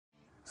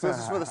So this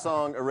is for the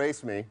song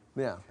Erase Me.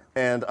 Yeah.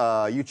 And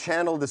you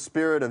channeled the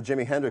spirit of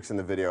Jimi Hendrix in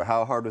the video.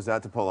 How hard was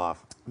that to pull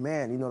off?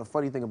 Man, you know, the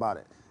funny thing about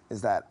it is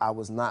that I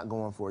was not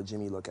going for a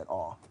Jimmy look at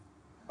all.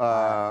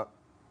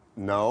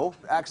 No.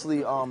 Actually,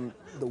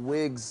 the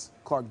wigs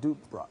Clark Duke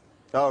brought.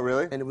 Oh,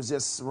 really? And it was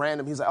just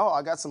random. He was like, oh,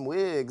 I got some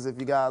wigs if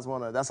you guys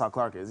want to. That's how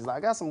Clark is. He's like, I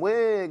got some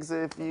wigs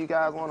if you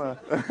guys want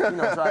to, you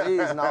know, try these.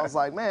 And I was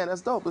like, man,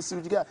 that's dope. Let's see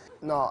what you got.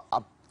 No, I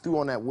threw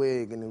on that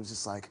wig, and it was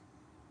just like,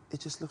 it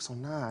just looks so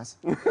nice.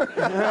 And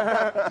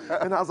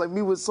I was like,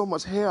 me with so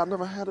much hair, I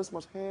never had this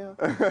much hair.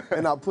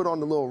 And I put on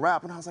the little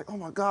wrap, and I was like, oh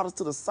my God, it's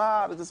to the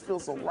side. It just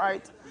feels so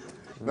right.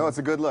 No, it's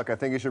a good look. I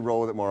think you should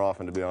roll with it more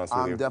often, to be honest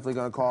with you. I'm definitely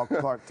going to call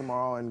Clark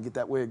tomorrow and get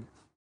that wig.